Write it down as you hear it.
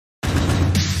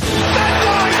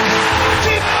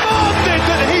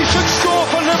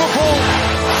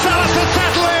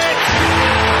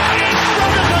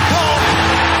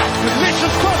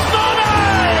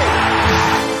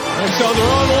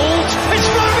Alexander-Arnold. It's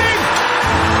moving!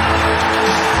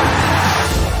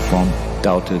 From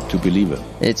doubter to believer.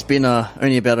 It's been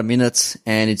only about a minute,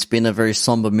 and it's been a very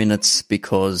somber minute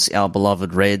because our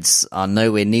beloved Reds are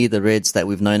nowhere near the Reds that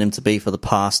we've known them to be for the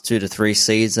past 2 to 3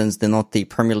 seasons. They're not the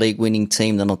Premier League winning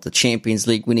team. They're not the Champions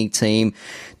League winning team.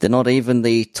 They're not even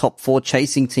the top 4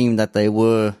 chasing team that they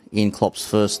were in Klopp's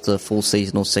first full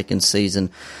season or second season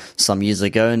some years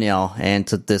ago now. And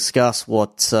to discuss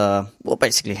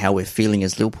basically how we're feeling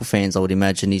as Liverpool fans, I would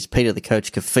imagine, is Peter the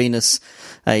Coach Kofinas,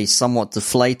 a somewhat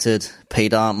deflated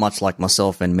Peter, much like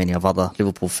myself and many of other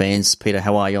Liverpool fans. Peter,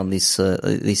 how are you on this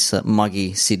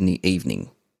muggy Sydney evening?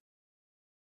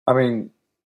 I mean,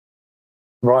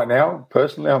 right now,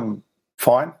 personally, I'm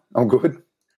fine. I'm good.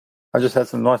 I just had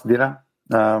some nice dinner.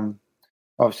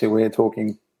 Obviously, we're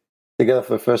talking together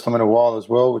for the first time in a while as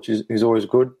well, which is always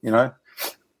good, you know.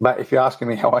 But if you're asking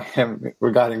me how I am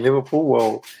regarding Liverpool,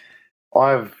 well,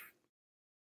 I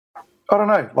don't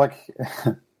know, like,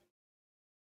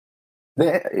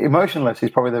 the emotionless is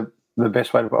probably the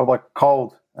best way to put it. Like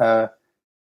cold,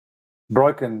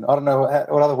 broken. I don't know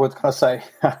what other words can I say.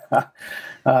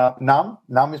 Numb.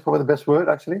 Numb is probably the best word,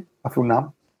 actually. I feel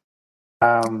numb.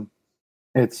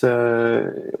 It's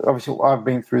obviously I've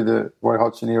been through the Roy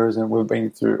Hodgson eras, and we've been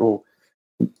through.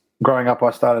 Growing up, I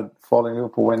started following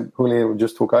Liverpool when Julio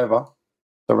just took over.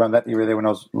 So around that era there, when I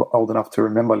was old enough to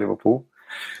remember Liverpool.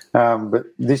 But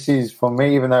this is, for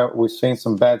me, even though we've seen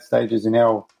some bad stages in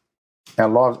our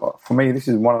lives, for me, this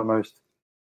is one of the most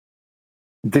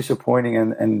disappointing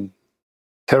and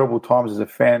terrible times as a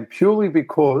fan, purely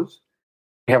because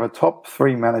we have a top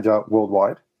 3 manager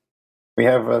worldwide. We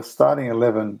have a starting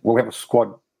 11. Well, we have a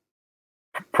squad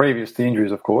previous to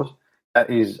injuries, of course, that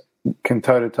can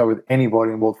toe-to-toe with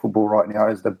anybody in world football right now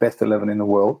as the best 11 in the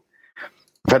world.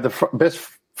 We've had the best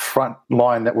front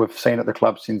line that we've seen at the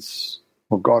club since,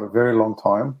 a very long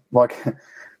time. Like, you know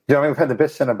what I mean? We've had the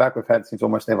best centre-back we've had since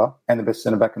almost ever, and the best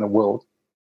centre-back in the world,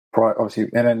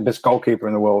 obviously, and then best goalkeeper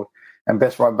in the world, and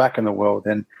best right-back in the world,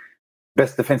 and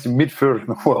best defensive midfielder in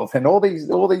the world, and all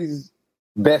these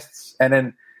bests. And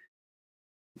then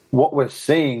what we're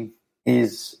seeing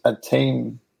is a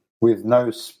team with no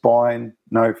spine,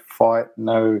 no fight,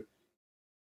 no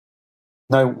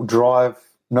drive,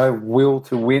 no will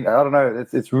to win. I don't know.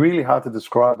 It's really hard to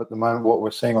describe at the moment what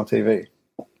we're seeing on TV.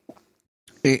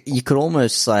 You could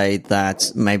almost say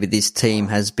that maybe this team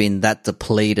has been that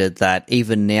depleted that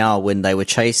even now, when they were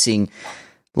chasing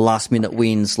last-minute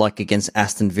wins like against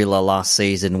Aston Villa last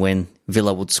season, when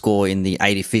Villa would score in the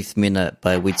 85th minute,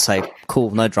 but we'd say,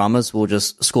 cool, no dramas, we'll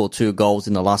just score 2 goals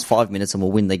in the last 5 minutes and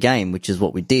we'll win the game, which is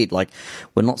what we did. Like,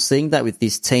 we're not seeing that with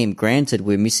this team. Granted,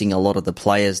 we're missing a lot of the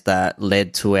players that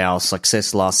led to our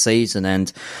success last season,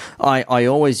 and I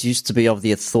always used to be of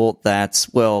the thought that,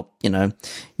 well, you know,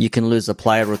 you can lose a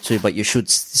player or two, but you should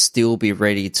still be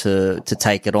ready to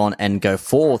take it on and go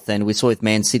forth. And we saw with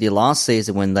Man City last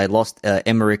season when they lost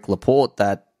Emerick Laporte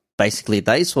that basically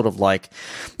they sort of like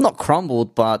not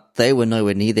crumbled, but they were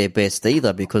nowhere near their best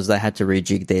either because they had to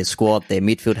rejig their squad. Their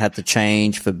midfield had to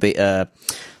change. Fernandinho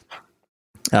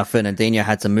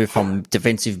had to move from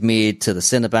defensive mid to the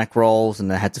centre back roles,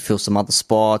 and they had to fill some other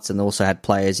spots, and they also had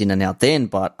players in and out then.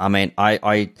 But I mean,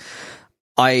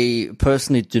 I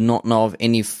personally do not know of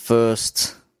any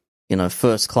first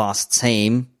class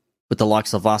team with the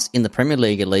likes of us in the Premier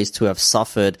League, at least, who have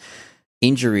suffered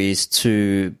injuries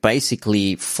to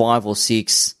basically 5 or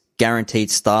 6 guaranteed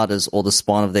starters or the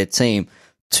spine of their team.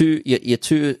 Your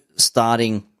two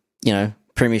starting,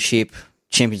 Premiership,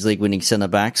 Champions League winning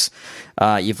centre-backs.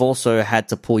 You've also had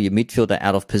to pull your midfielder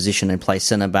out of position and play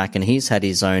centre-back, and he's had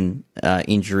his own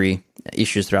injury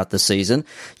issues throughout the season.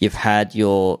 You've had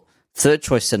your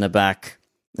third-choice centre-back,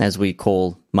 as we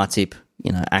call Matip,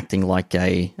 acting like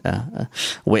a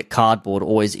wet cardboard,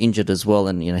 always injured as well,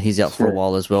 and he's out for a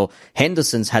while as well.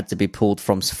 Henderson's had to be pulled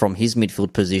from his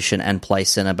midfield position and play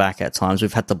centre back at times.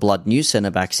 We've had to blood new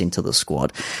centre backs into the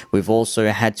squad. We've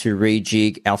also had to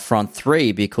rejig our front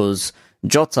 3 because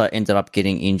Jota ended up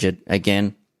getting injured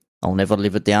again. I'll never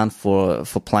live it down for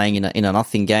playing in a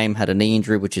nothing game. Had a knee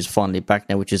injury, which is finally back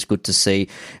now, which is good to see.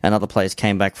 And other players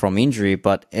came back from injury,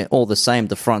 but all the same,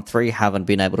 the front 3 haven't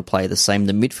been able to play the same.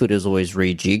 The midfield is always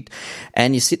rejigged,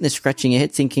 and you're sitting there scratching your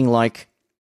head, thinking like,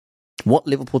 what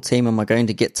Liverpool team am I going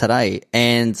to get today?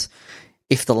 And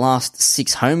if the last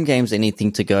 6 home games are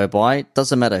anything to go by,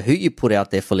 doesn't matter who you put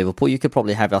out there for Liverpool, you could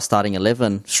probably have our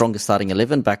strongest starting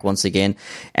 11 back once again,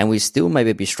 and we still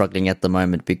maybe be struggling at the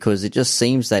moment because it just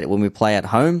seems that when we play at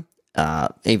home,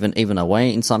 even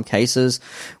away in some cases,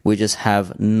 we just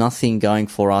have nothing going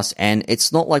for us, and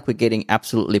it's not like we're getting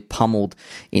absolutely pummeled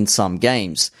in some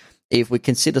games. if we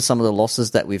consider some of the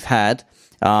losses that we've had,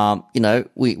 we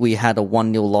had a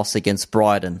 1-0 loss against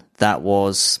Brighton. That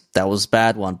was a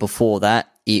bad one. Before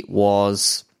that, it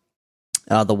was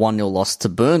the 1-0 loss to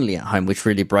Burnley at home, which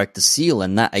really broke the seal.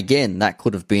 And that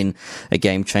could have been a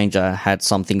game changer had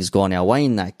some things gone our way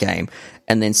in that game.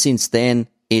 And then since then,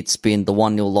 it's been the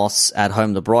 1-0 loss at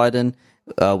home to Brighton.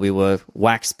 We were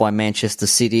waxed by Manchester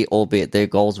City, albeit their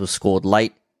goals were scored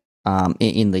late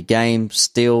in the game.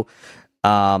 Still,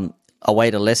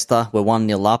 away to Leicester, we're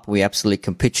 1-0 up. We absolutely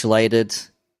capitulated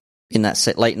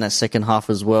late in that second half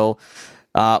as well.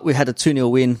 We had a 2-0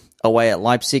 win away at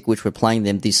Leipzig, which we're playing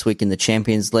them this week in the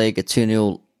Champions League. A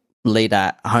 2-0 lead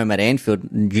at home at Anfield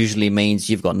usually means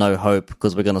you've got no hope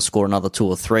because we're going to score another 2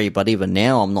 or 3. But even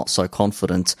now, I'm not so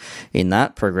confident in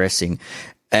that progressing.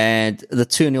 And the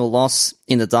 2-0 loss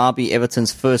in the derby,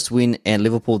 Everton's first win, and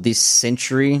Liverpool this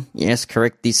century. Yes,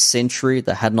 correct, this century.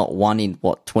 They had not won in,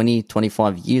 20,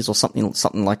 25 years or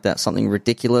something like that, something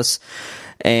ridiculous.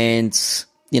 And,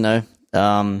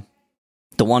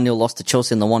 the 1-0 loss to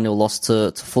Chelsea and the 1-0 loss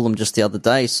to Fulham just the other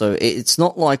day. So it's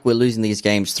not like we're losing these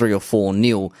games 3 or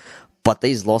 4-0, but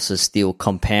these losses still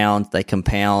compound,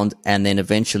 and then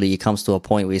eventually it comes to a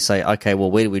point where you say, okay,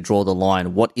 well, where do we draw the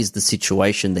line? What is the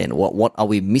situation then? What are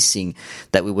we missing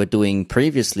that we were doing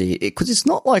previously? Because it's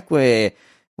not like we're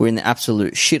in the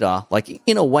absolute shitter. Like,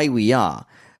 in a way we are.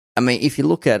 I mean, if you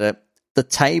look at it, the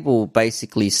table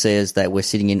basically says that we're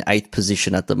sitting in 8th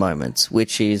position at the moment,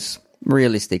 which is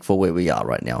realistic for where we are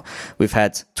right now. We've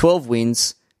had 12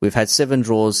 wins, we've had 7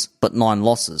 draws, but 9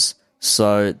 losses.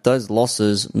 So those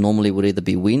losses normally would either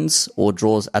be wins or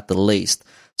draws at the least.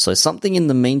 So something in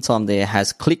the meantime there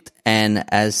has clicked, and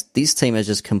as this team has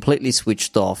just completely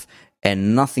switched off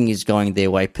and nothing is going their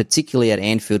way, particularly at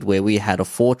Anfield, where we had a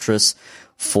fortress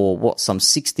for some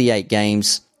 68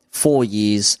 games, 4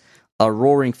 years, a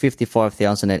roaring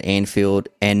 55,000 at Anfield,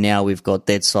 and now we've got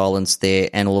dead silence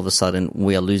there, and all of a sudden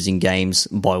we are losing games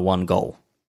by 1 goal.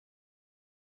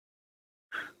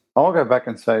 I'll go back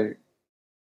and say,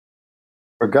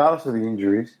 regardless of the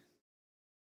injuries,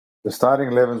 the starting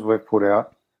 11s we've put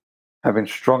out have been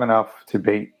strong enough to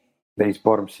beat these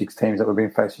bottom 6 teams that we've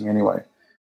been facing anyway.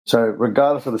 So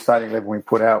regardless of the starting 11 we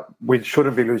put out, we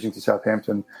shouldn't be losing to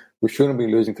Southampton. We shouldn't be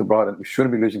losing to Brighton. We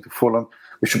shouldn't be losing to Fulham.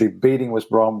 We should be beating West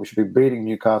Brom. We should be beating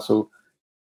Newcastle.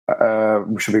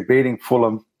 We should be beating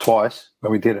Fulham twice,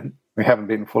 but we didn't. We haven't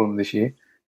beaten Fulham this year.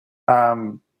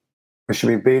 We should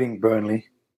be beating Burnley.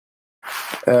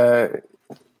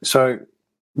 So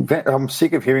I'm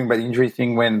sick of hearing about the injury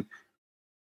thing when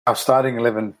our starting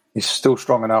 11 is still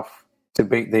strong enough to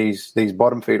beat these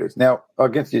bottom feeders. Now,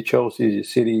 against your Chelseas, your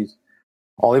Cities,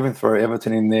 I'll even throw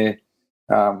Everton in there.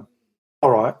 All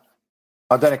right.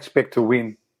 I don't expect to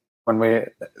win when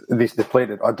we're this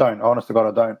depleted. I don't. Honest to God,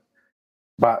 I don't.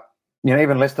 But,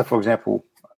 even Leicester, for example,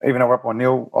 even though we're up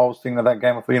 1-0, I was thinking of that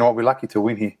game, I thought, what, we're lucky to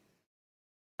win here.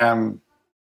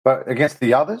 But against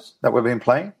the others that we've been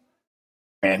playing,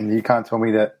 and you can't tell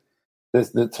me that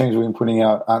the teams we've been putting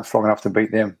out aren't strong enough to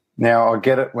beat them. Now, I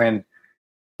get it when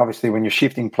you're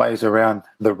shifting players around,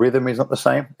 the rhythm is not the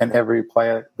same, and every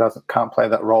player can't play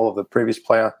that role of the previous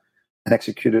player and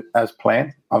execute it as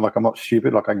planned. I'm not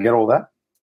stupid. I get all that.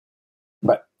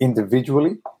 But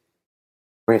individually,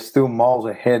 we're still miles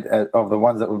ahead of the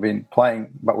ones that we've been playing,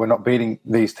 but we're not beating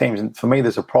these teams. And for me,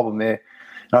 there's a problem there.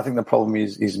 And I think the problem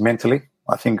is mentally.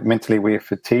 I think mentally we're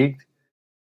fatigued.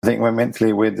 I think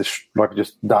we're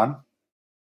just done.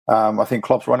 I think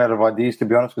Klopp's run out of ideas, to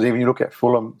be honest, because even you look at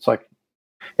Fulham, it's like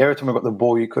every time we got the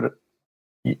ball,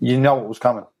 you know what was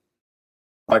coming.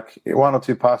 Like 1 or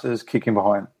 2 passes, kick in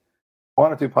behind.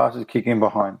 1 or 2 passes, kick in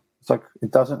behind. It's like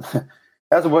it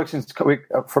hasn't worked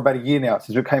for about a year now,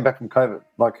 since we came back from COVID.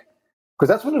 Because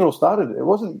that's when it all started. It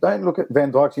wasn't. Don't look at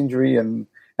Van Dijk's injury and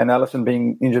Alisson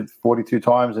being injured 42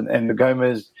 times and the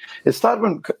Gomez. It started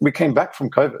when we came back from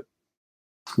COVID.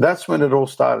 That's when it all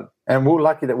started. And we're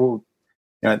lucky that we're,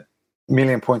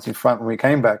 million points in front when we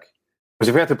came back. Because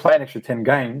if we had to play an extra 10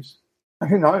 games,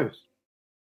 who knows?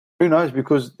 Who knows?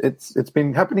 Because it's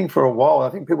been happening for a while. I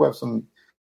think people have some.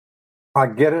 I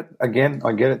get it. Again,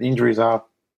 I get it. The injuries are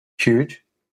huge.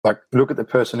 Look at the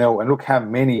personnel and look how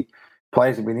many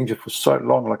players have been injured for so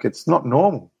long. It's not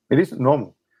normal. It isn't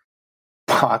normal.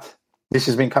 But this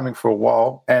has been coming for a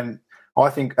while. And I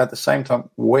think at the same time,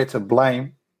 we're to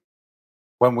blame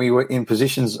when we were in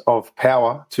positions of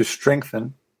power to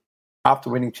strengthen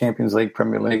after winning Champions League,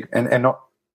 Premier League, and not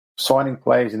signing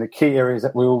players in the key areas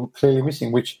that we were clearly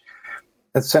missing, which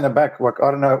at centre-back, I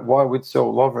don't know why we'd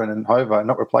sell Lovren and Hova and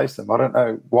not replace them. I don't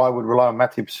know why we'd rely on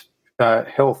Matip's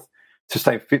health to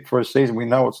stay fit for a season. We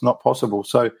know it's not possible.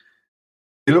 So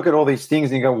you look at all these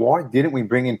things and you go, why didn't we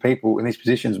bring in people in these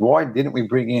positions? Why didn't we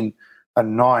bring in a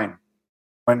 9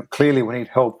 when clearly we need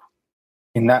help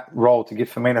in that role to give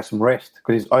Firmino some rest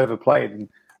because he's overplayed? And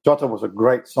Jota was a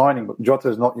great signing, but Jota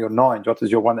is not your 9. Jota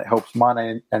is your one that helps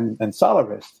Mane and Salah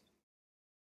rest.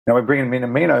 Now we bring in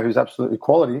Minamino, who's absolutely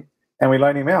quality, and we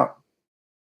loan him out.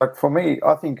 But for me,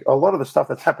 I think a lot of the stuff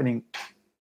that's happening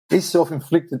is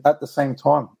self-inflicted at the same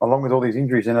time, along with all these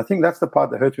injuries. And I think that's the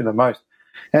part that hurts me the most.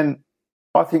 And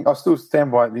I think I still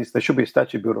stand by this. There should be a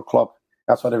statue built of Klopp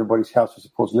outside everybody's house who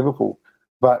supports Liverpool.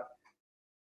 But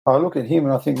I look at him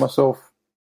and I think to myself,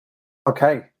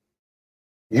 okay,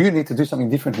 you need to do something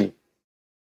different here.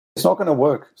 It's not going to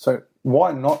work. So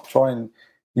why not try and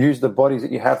use the bodies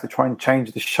that you have to try and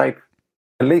change the shape?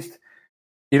 At least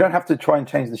you don't have to try and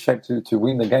change the shape to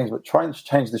win the games, but try and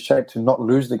change the shape to not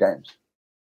lose the games.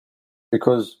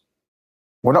 Because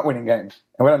we're not winning games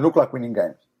and we don't look like winning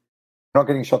games. We're not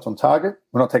getting shots on target.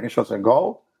 We're not taking shots at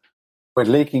goal. We're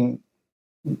leaking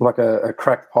like a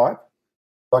cracked pipe.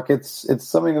 Like it's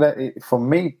something that, for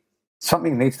me,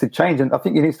 something needs to change. And I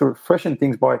think it needs to freshen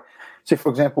things by, say, for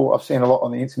example, I've seen a lot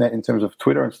on the internet in terms of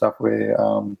Twitter and stuff where a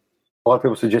lot of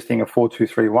people suggesting a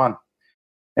 4-2-3-1.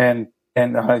 And I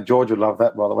know George would love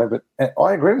that, by the way, but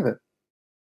I agree with it.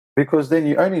 Because then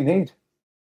you only need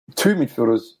 2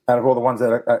 midfielders out of all the ones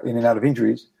that are in and out of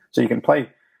injuries. So you can play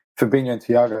Fabinho and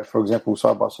Thiago, for example,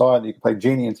 side by side. You can play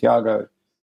Gini and Thiago,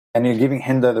 and you're giving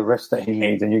Hendo the rest that he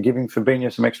needs, and you're giving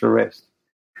Fabinho some extra rest.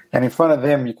 And in front of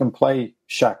them, you can play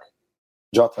Shaq,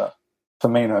 Jota,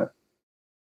 Firmino,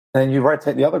 and you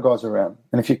rotate the other guys around.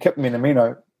 And if you kept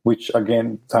Minamino, which,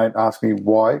 again, don't ask me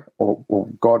why, or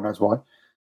God knows why,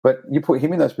 but you put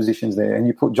him in those positions there, and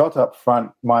you put Jota up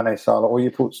front, Mane, Salah, or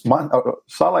you put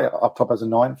Salah up top as a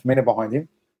 9, Firmino behind him,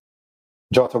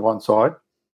 Jota one side,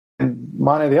 and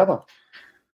Mane the other.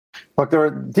 Like, there are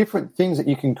different things that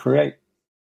you can create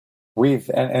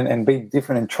with and be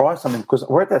different and try something, because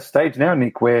we're at that stage now,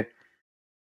 Nick, where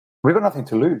we've got nothing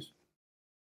to lose.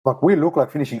 Like, we look like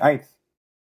finishing 8th.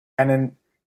 And then,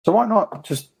 so why not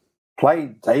just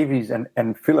play Davies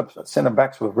and Phillips at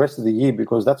centre-backs for the rest of the year,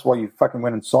 because that's why you fucking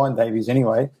went and signed Davies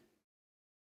anyway.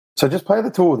 So just play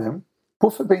the 2 of them,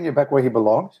 put Fabinho back where he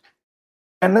belongs,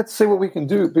 and let's see what we can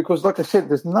do, because like I said,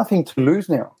 there's nothing to lose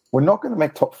now. We're not going to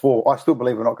make top 4. I still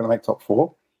believe we're not going to make top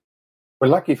 4. We're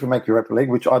lucky if we make Europa League,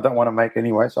 which I don't want to make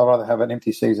anyway, so I'd rather have an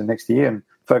empty season next year and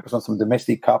focus on some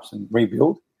domestic cups and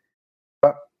rebuild.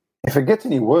 But if it gets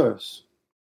any worse,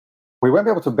 we won't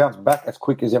be able to bounce back as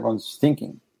quick as everyone's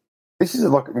thinking. This is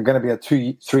like going to be a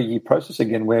 2-3 year process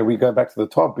again where we go back to the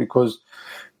top, because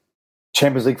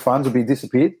Champions League funds will be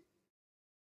disappeared.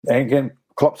 And again,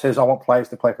 Klopp says, I want players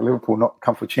to play for Liverpool, not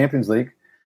come for Champions League.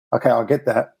 Okay, I get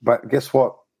that. But guess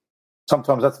what?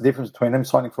 Sometimes that's the difference between them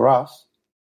signing for us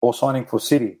or signing for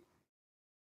City.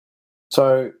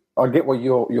 So I get what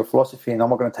your philosophy, and I'm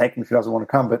not going to take him if he doesn't want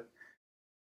to come, but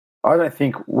I don't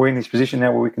think we're in this position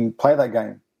now where we can play that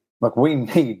game. Like, we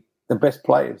need the best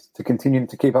players to continue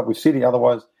to keep up with City.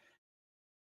 Otherwise,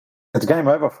 it's game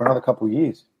over for another couple of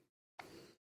years.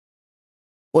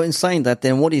 Well, in saying that,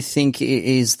 then, what do you think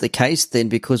is the case then?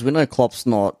 Because we know Klopp's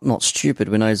not stupid.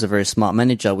 We know he's a very smart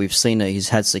manager. We've seen it. He's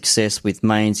had success with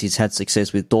Mainz. He's had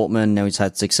success with Dortmund. Now he's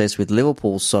had success with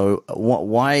Liverpool. So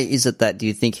why is it that, do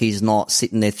you think he's not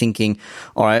sitting there thinking,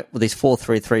 all right, well, this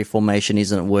 4-3-3 formation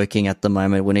isn't working at the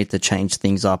moment. We need to change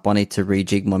things up. I need to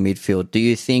rejig my midfield. Do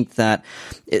you think that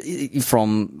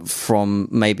from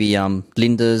maybe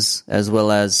Linders as well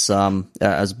as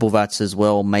Buvac as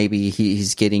well, maybe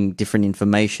he's getting different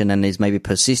information and is maybe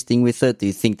persisting with it? Do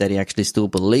you think that he actually still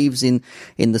believes in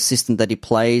the system that he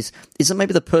plays? Is it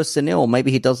maybe the personnel? Maybe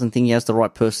he doesn't think he has the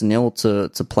right personnel to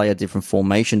play a different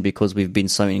formation, because we've been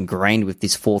so ingrained with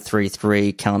this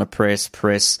 4-3-3 counter press,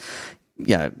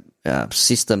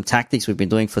 system tactics we've been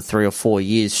doing for 3 or 4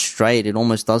 years straight. It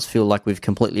almost does feel like we've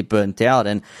completely burnt out.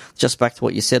 And just back to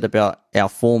what you said about our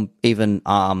form, even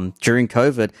during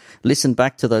COVID, listen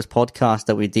back to those podcasts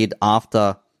that we did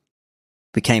after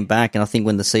we came back, and I think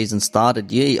when the season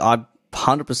started, I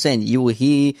 100%, you will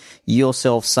hear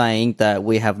yourself saying that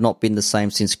we have not been the same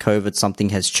since COVID. Something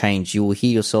has changed. You will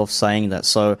hear yourself saying that.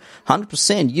 So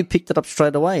 100%, you picked it up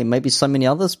straight away. Maybe so many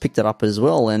others picked it up as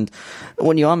well. And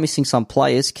when you are missing some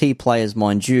players, key players,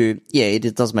 mind you, yeah,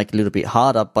 it does make it a little bit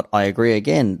harder. But I agree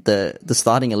again, the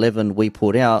starting 11 we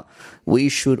put out, we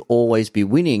should always be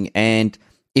winning. And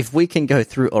if we can go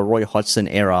through a Roy Hodgson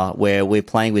era where we're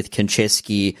playing with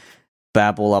Konchesky,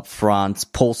 Babel up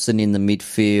front, Paulson in the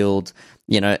midfield,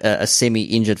 a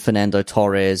semi-injured Fernando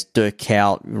Torres, Dirk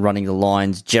Kuyt running the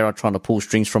lines, Gerrard trying to pull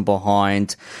strings from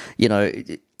behind,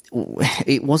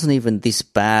 it wasn't even this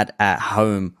bad at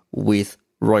home with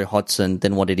Roy Hodgson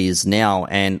than what it is now,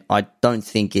 and I don't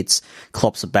think it's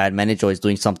Klopp's a bad manager or he's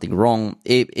doing something wrong.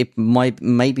 It might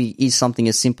maybe is something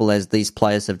as simple as these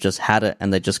players have just had it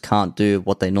and they just can't do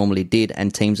what they normally did,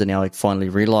 and teams are now like finally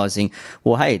realizing,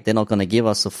 well, hey, they're not going to give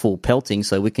us a full pelting,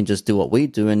 so we can just do what we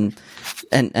do and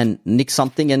nick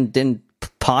something and then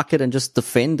park it and just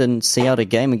defend and see out a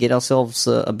game and get ourselves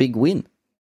a big win.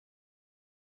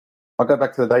 I'll go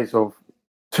back to the days of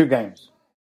 2 games.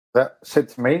 That said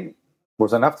to me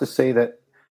was enough to see that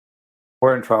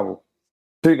we're in trouble.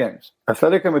 2 games.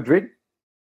 Atletico Madrid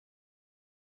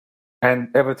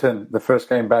and Everton, the first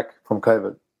game back from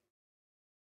COVID.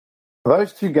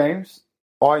 Those 2 games,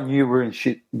 I knew we were in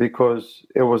shit because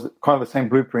it was kind of the same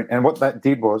blueprint. And what that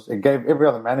did was it gave every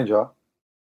other manager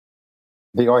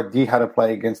the idea how to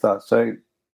play against us. So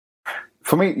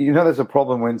for me, there's a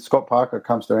problem when Scott Parker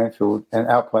comes to Anfield and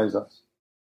outplays us.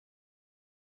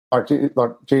 Like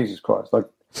Jesus Christ. Like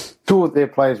 2 of their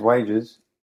players' wages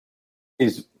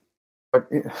is like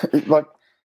you know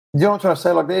what I'm trying to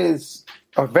say? Like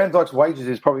Van Dijk's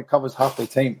wages probably covers half their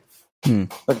team.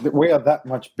 Like we are that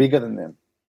much bigger than them.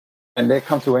 And they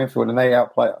come to Anfield and they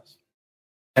outplay us.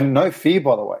 And no fear,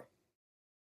 by the way.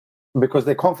 Because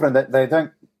they're confident that they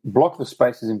don't block the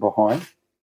spaces in behind,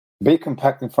 be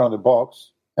compact in front of the box,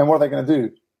 and what are they going to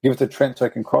do? Give it to Trent so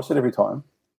he can cross it every time?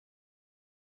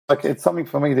 Like, it's something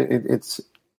for me that it's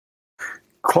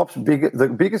Klopp's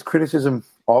the biggest criticism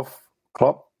of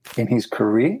Klopp in his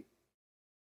career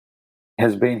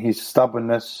has been his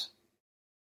stubbornness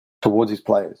towards his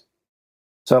players.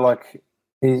 So, like,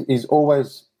 he's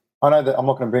always... I know that I'm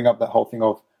not going to bring up that whole thing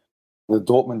of the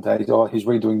Dortmund days, he's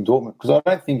redoing Dortmund, because I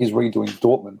don't think he's redoing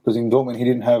Dortmund, because in Dortmund he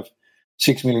didn't have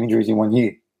 6 million injuries in 1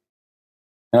 year.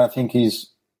 And I think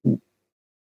he's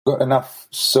got enough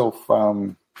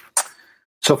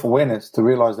self-awareness to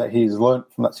realise that he's learned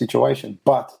from that situation.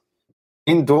 But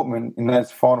in Dortmund, in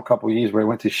those final couple of years where he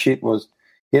went to shit, was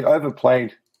he had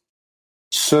overplayed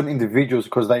certain individuals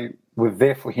because they were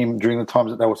there for him during the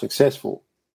times that they were successful.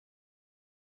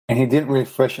 And he didn't really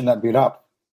freshen that bit up.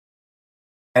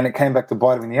 And it came back to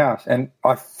bite him in the ass. And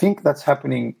I think that's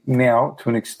happening now to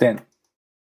an extent.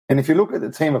 And if you look at the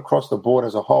team across the board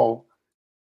as a whole,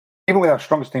 even with our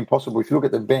strongest team possible, if you look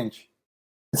at the bench,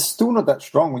 it's still not that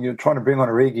strong when you're trying to bring on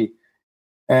Origi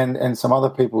and some other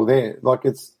people there. Like,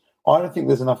 I don't think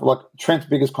there's enough. Like, Trent's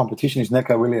biggest competition is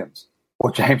Neco Williams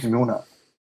or James Milner.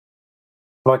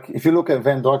 Like, if you look at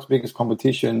Van Dijk's biggest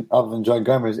competition, other than Joe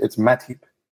Gomez, it's Matip.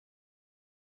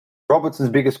 Robertson's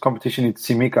biggest competition is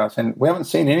Tsimikas, and we haven't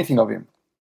seen anything of him.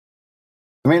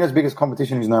 Firmino's biggest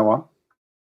competition is no one.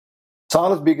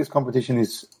 Salah's biggest competition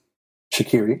is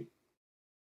Shaqiri.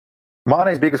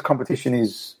 Mane's biggest competition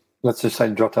is, let's just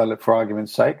say, Jota, for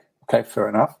argument's sake. Okay, fair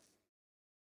enough.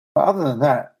 But other than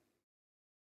that,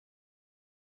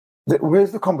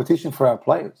 where's the competition for our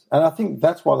players? And I think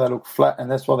that's why they look flat, and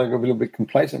that's why they're a little bit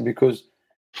complacent, because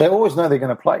they always know they're going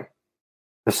to play.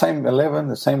 The same 11,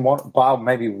 the same one, bar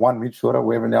maybe one midfielder,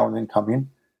 wherever now and then come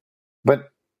in.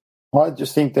 But I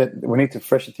just think that we need to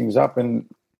freshen things up. And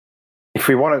if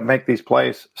we want to make these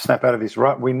players snap out of this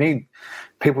rut, we need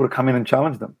people to come in and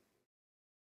challenge them.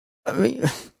 I mean,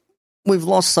 we've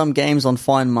lost some games on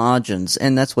fine margins,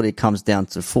 and that's what it comes down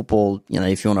to. Football,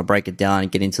 if you want to break it down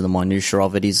and get into the minutiae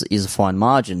of it, is fine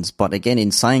margins. But again,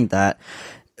 in saying that,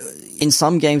 in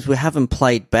some games we haven't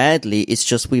played badly. It's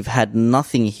just we've had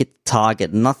nothing hit the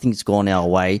target, nothing's gone our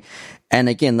way. And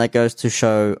again, that goes to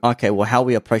show, okay, well, how are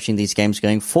we approaching these games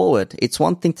going forward? It's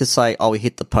one thing to say, we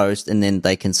hit the post and then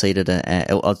they conceded,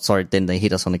 then they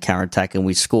hit us on a counter-attack and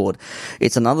we scored.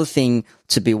 It's another thing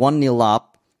to be 1-0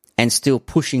 up and still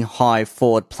pushing high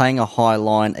forward, playing a high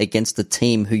line against the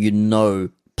team who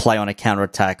play on a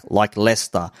counter-attack like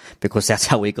Leicester, because that's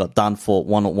how we got done for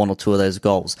one or two of those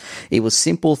goals. It was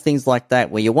simple things like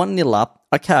that where you're 1-0 up.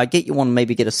 Okay, I get you want to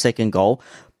maybe get a second goal,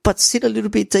 but sit a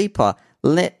little bit deeper.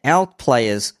 Let our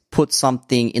players put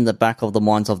something in the back of the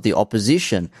minds of the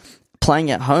opposition.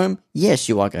 Playing at home, yes,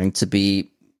 you are going to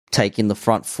be taking the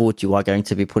front foot. You are going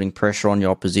to be putting pressure on your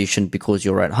opposition because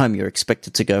you're at home. You're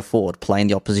expected to go forward, play in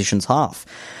the opposition's half.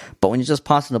 But when you're just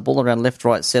passing the ball around left,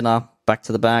 right, centre, back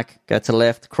to the back, go to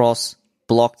left, cross,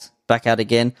 blocked, back out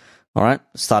again. All right,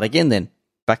 start again then.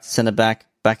 Back to centre back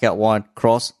out wide,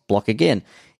 cross, block again.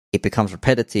 It becomes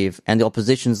repetitive, and the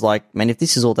opposition's like, man, if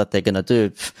this is all that they're going to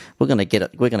do, we're going to get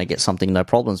it. We're going to get something, no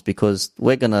problems, because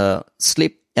we're going to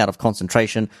slip out of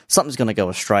concentration. Something's going to go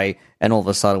astray, and all of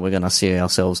a sudden we're going to see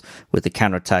ourselves with the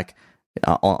counter-attack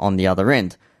on the other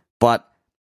end. But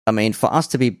I mean, for us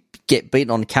to be get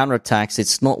beaten on counterattacks,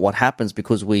 it's not what happens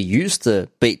because we used to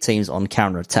beat teams on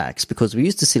counterattacks, because we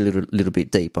used to sit a little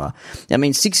bit deeper. I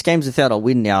mean, 6 games without a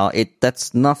win now,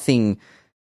 that's nothing.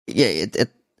 Yeah,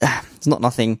 it's not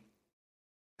nothing.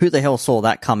 Who the hell saw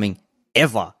that coming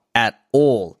ever at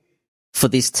all for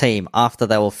this team after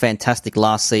they were fantastic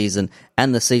last season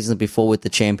and the season before with the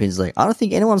Champions League? I don't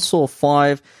think anyone saw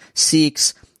 5,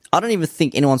 6. I don't even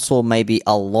think anyone saw maybe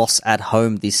a loss at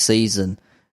home this season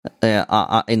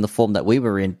in the form that we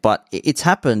were in. But it's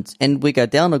happened, and we go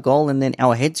down a goal, and then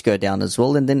our heads go down as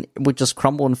well, and then we just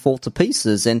crumble and fall to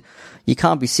pieces. And you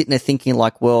can't be sitting there thinking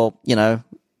like, well, you know,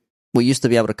 we used to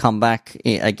be able to come back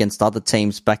against other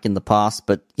teams back in the past,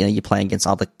 but you know, you're playing against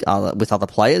with other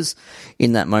players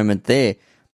in that moment there.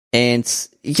 And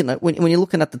you know, when you're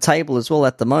looking at the table as well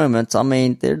at the moment, I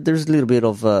mean, there's a little bit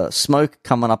of smoke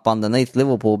coming up underneath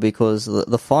Liverpool, because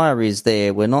the fire is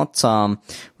there. We're not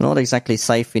exactly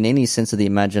safe in any sense of the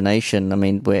imagination. I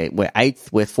mean, we're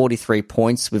 8th, we're 43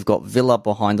 points. We've got Villa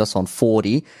behind us on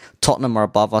 40. Tottenham are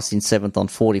above us in 7th on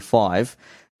 45.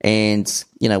 And,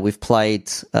 you know, we've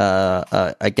played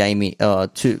a game,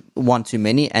 one too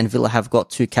many, and Villa have got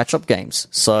 2 catch-up games.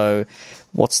 So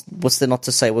what's there not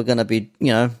to say we're going to be,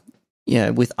 you know,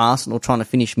 with Arsenal trying to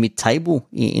finish mid-table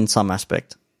in some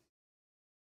aspect?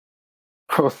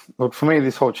 Look, for me,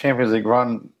 this whole Champions League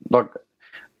run, like,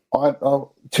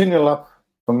 2-0 up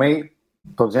for me,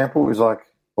 for example, is like,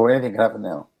 well, anything can happen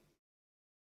now.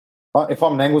 If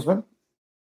I'm Nagelsmann,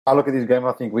 I look at this game,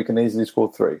 I think we can easily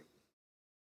score 3.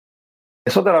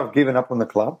 It's not that I've given up on the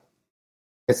club.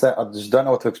 It's that I just don't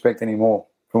know what to expect anymore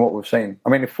from what we've seen. I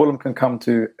mean, if Fulham can come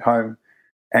to home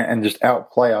and just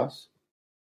outplay us,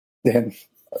 then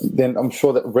I'm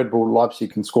sure that Red Bull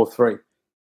Leipzig can score 3.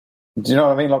 Do you know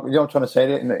what I mean? Like, you know what I'm trying to say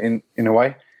there in a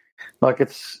way? Like,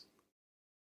 it's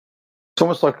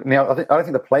almost like now, I don't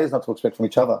think the players know what to expect from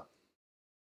each other.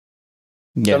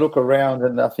 Yeah. They look around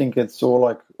and I think it's all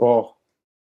like, oh,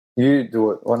 you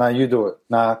do it. Or no, you do it.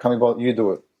 Nah, can't be bothered, you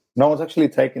do it. No one's actually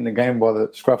taking the game by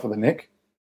the scruff of the neck,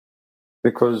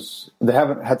 because they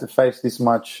haven't had to face this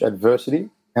much adversity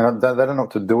and they don't know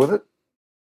what to do with it.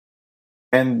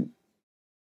 And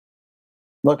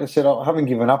like I said, I haven't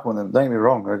given up on them. Don't get me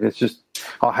wrong. Like, it's just,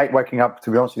 I hate waking up,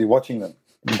 to be honest with you, watching them,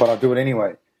 but I do it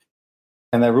anyway.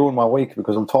 And they ruin my week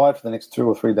because I'm tired for the next 2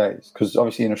 or 3 days, because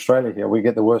obviously in Australia here, we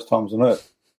get the worst times on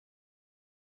earth.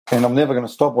 And I'm never going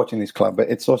to stop watching this club, but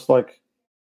it's just like,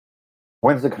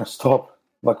 when's it going to stop?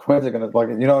 Like, when's it going to, like,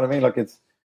 you know what I mean? Like,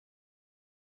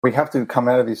 we have to come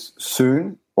out of this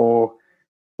soon, or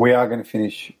we are going to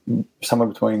finish somewhere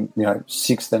between, you know,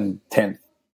 6th and 10th.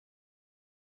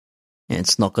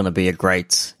 It's not going to be a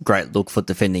great look for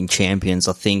defending champions.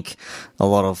 I think a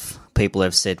lot of people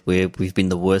have said we've been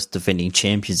the worst defending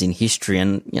champions in history,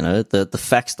 and you know, the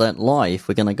facts don't lie. If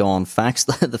we're going to go on facts,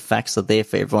 the facts are there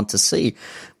for everyone to see.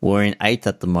 We're in 8th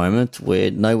at the moment.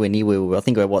 We're nowhere near where we were. I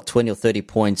think we're 20 or 30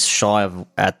 points shy of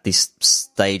at this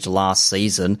stage last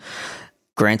season.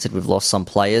 Granted, we've lost some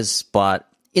players, but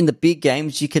in the big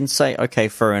games, you can say, okay,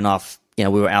 fair enough. You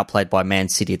know, we were outplayed by Man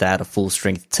City. They had a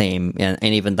full-strength team, and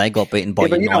even they got beaten by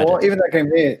United. You know what? Even that game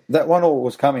there, that 1-1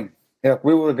 was coming. Yeah,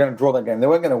 we were going to draw that game. They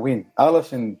weren't going to win.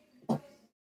 Alisson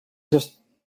just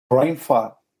brain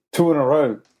fart 2 in a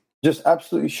row, just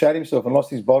absolutely shat himself and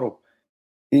lost his bottle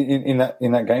in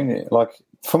that game there. Like,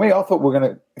 for me, I thought we were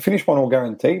going to finish 1-1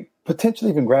 guaranteed,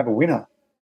 potentially even grab a winner.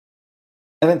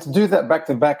 And then to do that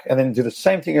back-to-back and then do the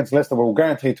same thing against Leicester, we're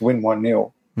guaranteed to win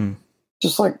 1-0.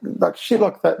 Just like shit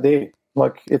like that there.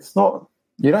 Like, it's not,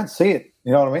 you don't see it.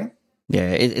 You know what I mean? Yeah,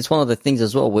 it's one of the things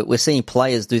as well. We're seeing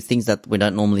players do things that we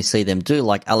don't normally see them do,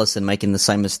 like Alisson making the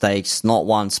same mistakes, not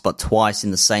once, but twice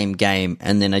in the same game.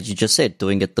 And then, as you just said,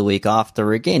 doing it the week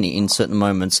after again in certain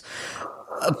moments.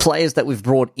 Players that we've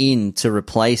brought in to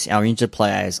replace our injured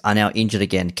players are now injured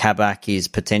again. Kabak is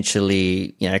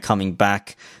potentially, you know, coming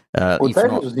back. Davies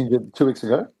was injured 2 weeks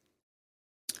ago.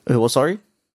 Who was, sorry?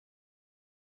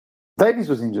 Davies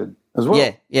was injured as well.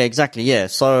 Yeah, exactly. Yeah.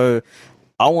 So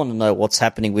I want to know what's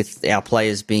happening with our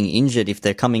players being injured. If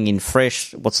they're coming in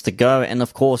fresh, what's the go? And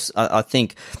of course, I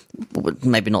think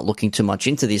maybe not looking too much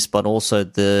into this, but also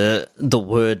the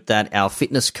word that our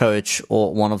fitness coach,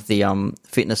 or one of the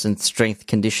fitness and strength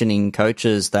conditioning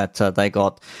coaches, that they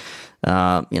got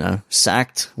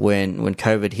sacked when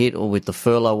COVID hit, or with the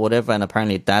furlough or whatever, and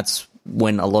apparently that's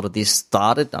when a lot of this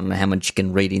started. I don't know how much you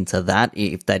can read into that,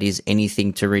 if that is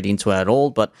anything to read into at all,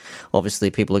 but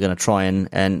obviously people are going to try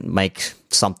and make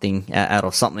something out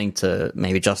of something to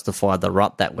maybe justify the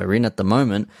rut that we're in at the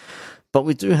moment. But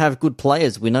we do have good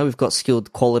players. We know we've got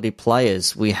skilled, quality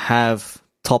players. We have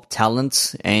top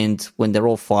talent, and when they're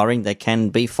all firing, they can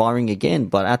be firing again.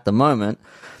 But at the moment,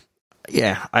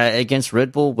 against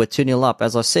Red Bull, we're 2-0 up.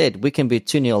 As I said, we can be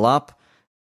 2-0 up.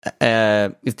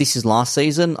 If this is last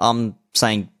season, I'm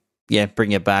saying,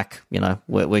 bring it back.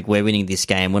 We're winning this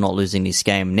game. We're not losing this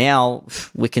game. Now,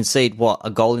 we concede, a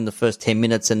goal in the first 10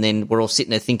 minutes, and then we're all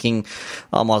sitting there thinking,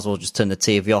 I might as well just turn the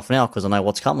TV off now because I know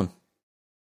what's coming.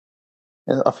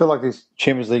 And I feel like this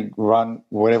Champions League run,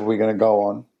 whatever we're going to go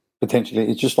on, potentially,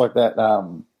 it's just like that,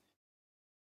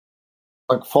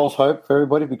 like false hope for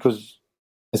everybody, because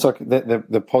it's like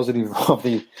the positive of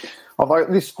like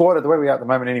this squad, the way we are at the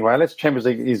moment anyway. Unless Champions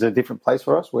League is a different place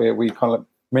for us, where we kind of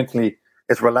mentally,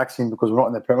 it's relaxing because we're not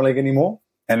in the Premier League anymore.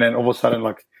 And then all of a sudden,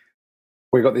 like,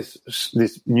 we got this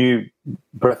new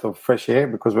breath of fresh air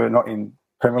because we're not in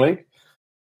Premier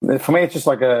League. For me, it's just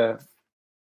like a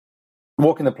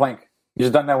walking the plank. You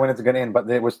just don't know when it's going to end, but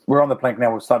we're on the plank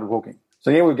now. We've started walking.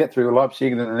 So, we'll get through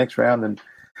Leipzig and then the next round, and,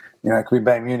 it could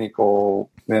be Bayern Munich or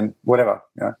then whatever,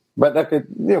 But at the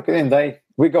end of the day,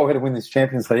 we go ahead and win this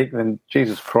Champions League, then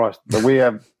Jesus Christ. But we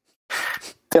are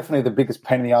definitely the biggest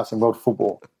pain in the ass in world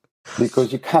football,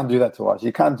 because you can't do that to us.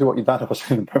 You can't do what you've done to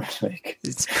us in the Premier League.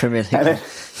 It's Premier League.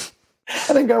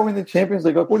 And then go win the Champions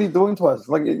League. Like, what are you doing to us?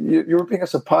 Like, you're ripping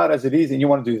us apart as it is, and you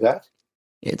want to do that?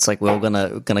 It's like we're all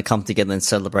gonna come together and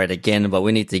celebrate again, but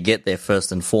we need to get there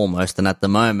first and foremost. And at the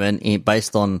moment,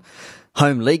 based on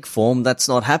home league form, that's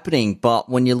not happening. But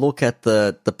when you look at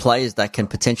the players that can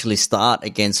potentially start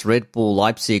against Red Bull,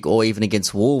 Leipzig, or even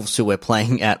against Wolves, who we're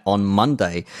playing at on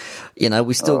Monday,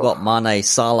 we still got Mane,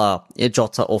 Salah,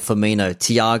 Jota or Firmino,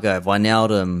 Thiago,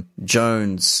 Wijnaldum,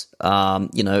 Jones,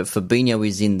 Fabinho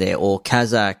is in there, or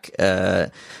Kabak,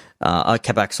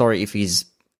 if he's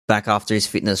back after his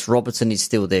fitness. Robertson is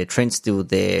still there. Trent's still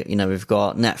there. We've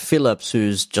got Nat Phillips,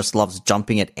 who's just loves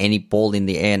jumping at any ball in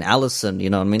the air, and Alisson,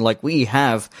 what I mean? Like, we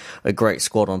have a great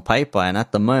squad on paper, and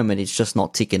at the moment, it's just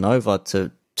not ticking over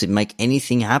to make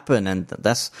anything happen. And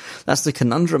that's the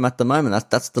conundrum at the moment.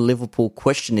 That's the Liverpool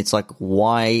question. It's like,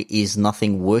 why is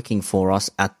nothing working for us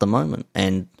at the moment?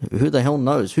 And who the hell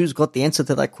knows? Who's got the answer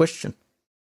to that question?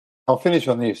 I'll finish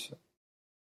on this.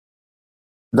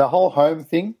 The whole home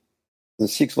thing,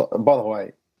 by the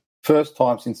way, first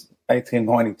time since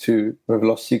 1892 we've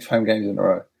lost 6 home games in a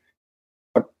row.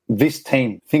 But this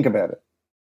team, think about it.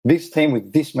 This team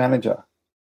with this manager,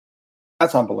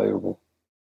 that's unbelievable.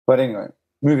 But anyway,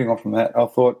 moving on from that, I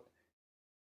thought,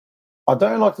 I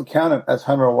don't like to count it as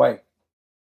home or away,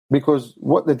 because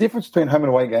what the difference between home and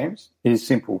away games is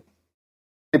simple.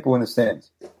 People in the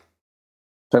stands.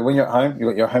 So when you're at home,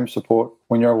 you've got your home support.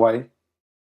 When you're away,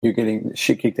 you're getting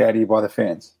shit kicked out of you by the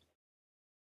fans.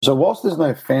 So whilst there's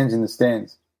no fans in the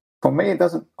stands, for me, I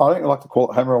don't like to call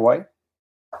it home or away.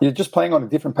 You're just playing on a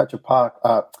different patch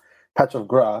of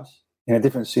grass in a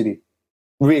different city.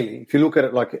 Really, if you look at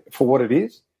it like for what it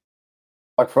is,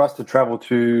 like for us to travel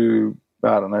to,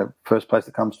 I don't know, first place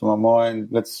that comes to my mind,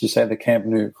 let's just say the Camp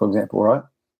Nou, for example, right?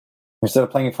 Instead of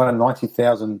playing in front of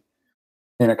 90,000,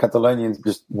 Catalonians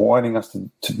just wanting us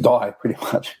to die, pretty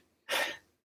much.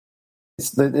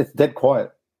 It's dead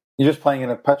quiet. You're just playing in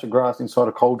a patch of grass inside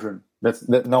a cauldron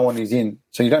that no one is in.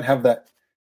 So you don't have that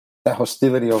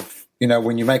hostility of,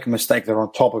 when you make a mistake, they're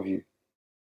on top of you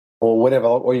or whatever,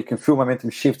 or you can feel momentum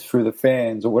shift through the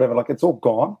fans or whatever. Like, it's all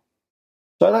gone.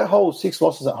 So that whole 6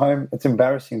 losses at home, it's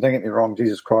embarrassing. Don't get me wrong,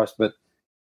 Jesus Christ. But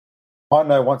I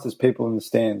know once there's people in the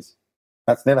stands,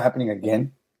 that's never happening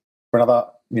again for another,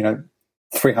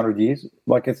 300 years.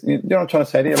 Like, it's, what I'm trying to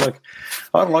say to you? Like,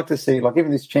 I don't like to see, like,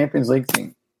 even this Champions League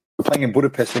thing. We're playing in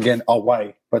Budapest again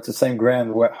away, but it's the same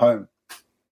ground we're at home.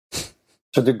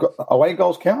 So do away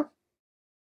goals count?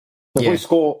 If we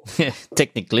score... Yeah,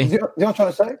 technically. You know what I'm trying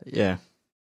to say? Yeah.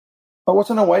 But what's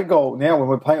an away goal now when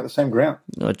we're playing at the same ground?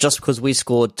 No, just because we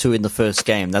scored 2 in the first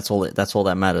game, that's all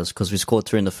that matters, because we scored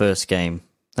 2 in the first game.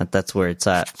 That's where it's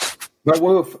at. But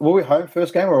were we home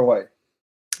first game or away?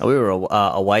 We were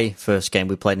away first game.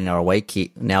 We played in our away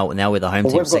kit. Now we're the home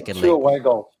team second leg. We've got 2 away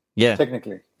goals. Yeah.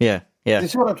 Technically. Yeah. Yeah. You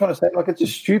see what I'm trying to say? Like, it's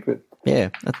just stupid. Yeah.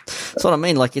 That's what I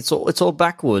mean. Like, it's all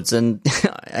backwards. And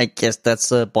I guess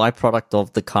that's a byproduct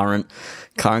of the current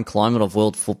climate of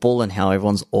world football and how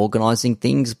everyone's organizing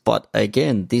things. But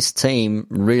again, this team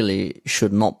really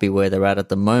should not be where they're at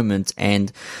the moment.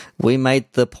 And we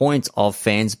made the point of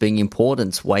fans being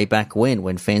important way back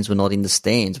when fans were not in the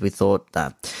stands. We thought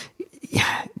that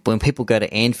when people go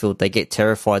to Anfield, they get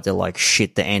terrified. They're like,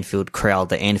 shit, the Anfield crowd,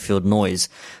 the Anfield noise.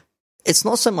 It's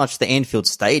not so much the Anfield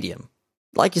Stadium.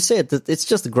 Like you said, it's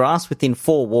just the grass within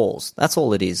 4 walls. That's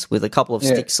all it is, with a couple of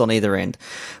sticks on either end.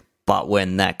 But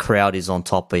when that crowd is on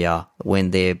top of you,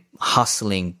 when they're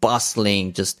hustling,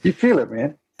 bustling, just You feel it,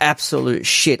 man. absolute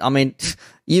shit. I mean,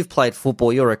 you've played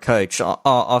football. You're a coach.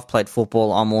 I've played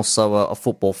football. I'm also a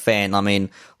football fan. I mean,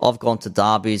 I've gone to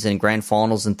derbies and grand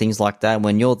finals and things like that.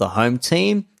 When you're the home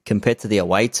team compared to the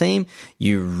away team,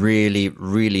 you really,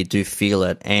 really do feel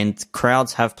it. And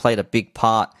crowds have played a big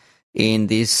part in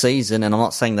this season. And I'm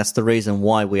not saying that's the reason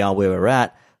why we are where we're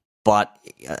at. But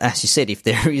as you said, if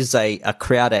there is a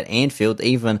crowd at Anfield,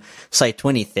 even say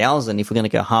 20,000, if we're going to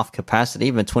go half capacity,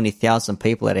 even 20,000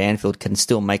 people at Anfield can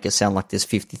still make it sound like there's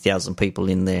 50,000 people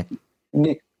in there.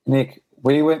 Nick,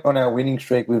 we went on our winning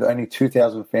streak with only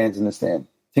 2,000 fans in the stand.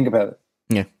 Think about it.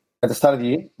 Yeah. At the start of the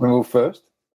year, when we were first,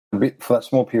 for that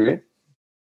small period,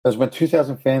 that was when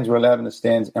 2,000 fans were allowed in the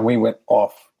stands and we went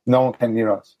off. No one came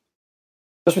near us.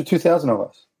 Just with 2,000 of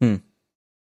us.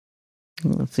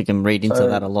 I think I can read into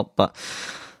that a lot, but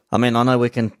I mean, I know we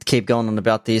can keep going on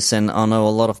about this, and I know a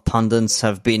lot of pundits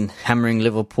have been hammering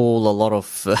Liverpool. A lot of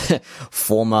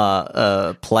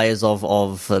former players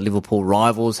of Liverpool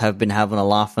rivals have been having a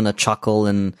laugh and a chuckle,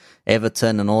 and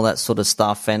Everton and all that sort of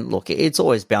stuff. And look, it's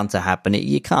always bound to happen.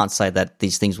 You can't say that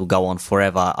these things will go on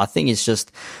forever. I think it's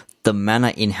just the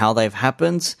manner in how they've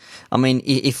happened. I mean,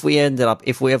 if we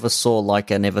ever saw like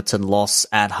an Everton loss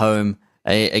at home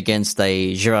against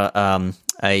a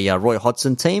Roy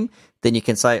Hodgson team, then you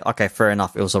can say, okay, fair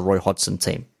enough, it was a Roy Hodgson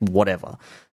team, whatever.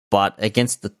 But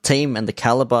against the team and the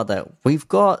caliber that we've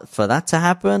got, for that to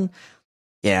happen,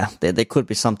 yeah, there could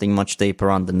be something much deeper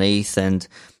underneath. And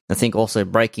I think also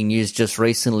breaking news just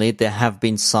recently, there have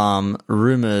been some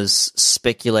rumors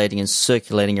speculating and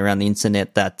circulating around the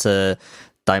internet that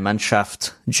Die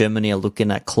Mannschaft Germany are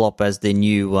looking at Klopp as their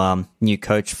new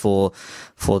coach for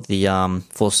the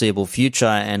foreseeable future,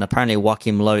 and apparently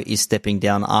Joachim Low is stepping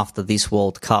down after this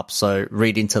World Cup. So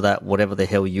read into that whatever the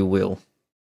hell you will.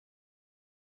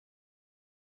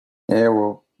 Yeah,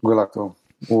 well, good luck to them.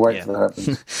 We'll wait till that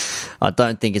happens. I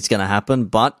don't think it's going to happen,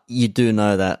 but you do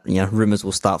know that rumors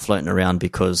will start floating around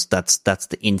because that's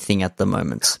the in thing at the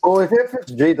moment. Well, if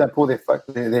FSG don't pull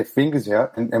their fingers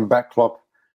out and back Klopp.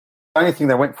 The only thing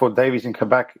they went for Davies and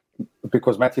Kabak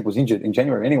because Matip was injured in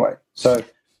January anyway. So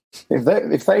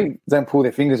if they don't pull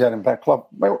their fingers out and back Klopp,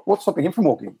 what's stopping him from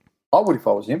walking? I would if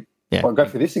I was him. Yeah. I'd go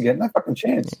for this again. No fucking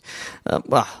chance.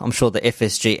 Well, I'm sure the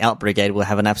FSG Out Brigade will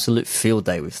have an absolute field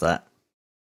day with that.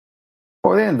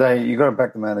 Well, at the end of the day, you got to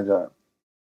back the manager.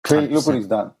 Clearly, 100%. look what he's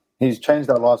done. He's changed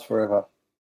our lives forever.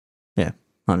 Yeah,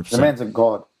 100%. The man's a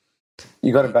god.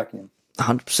 You got to back him.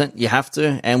 100%, you have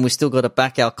to, and we still got to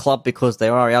back our club because they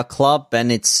are our club.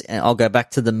 And I'll go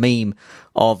back to the meme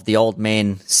of the old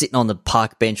man sitting on the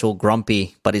park bench all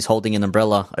grumpy, but he's holding an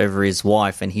umbrella over his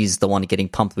wife, and he's the one getting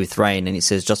pumped with rain. And he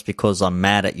says, "Just because I'm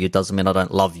mad at you doesn't mean I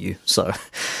don't love you." So,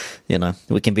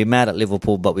 we can be mad at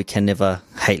Liverpool, but we can never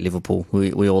hate Liverpool.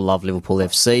 We all love Liverpool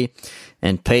FC.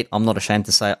 And Pete, I'm not ashamed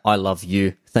to say I love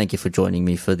you. Thank you for joining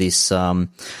me for this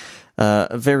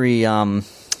very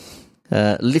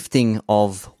lifting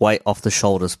of weight off the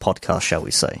shoulders podcast, shall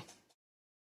we say.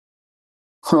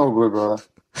 Oh, good, brother.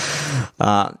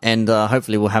 And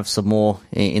hopefully we'll have some more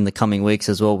in the coming weeks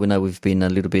as well. We know we've been a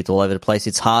little bit all over the place.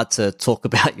 It's hard to talk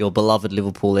about your beloved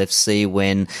Liverpool FC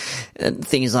when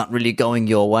things aren't really going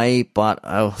your way, but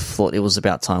I thought it was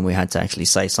about time we had to actually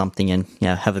say something and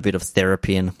have a bit of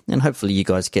therapy, and hopefully you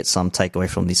guys get some takeaway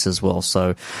from this as well.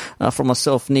 So from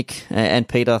myself, Nick, and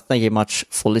Peter, thank you much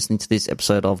for listening to this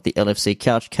episode of the LFC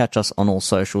Couch. Catch us on all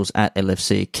socials at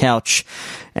LFC Couch,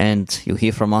 and you'll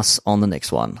hear from us on the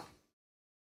next one.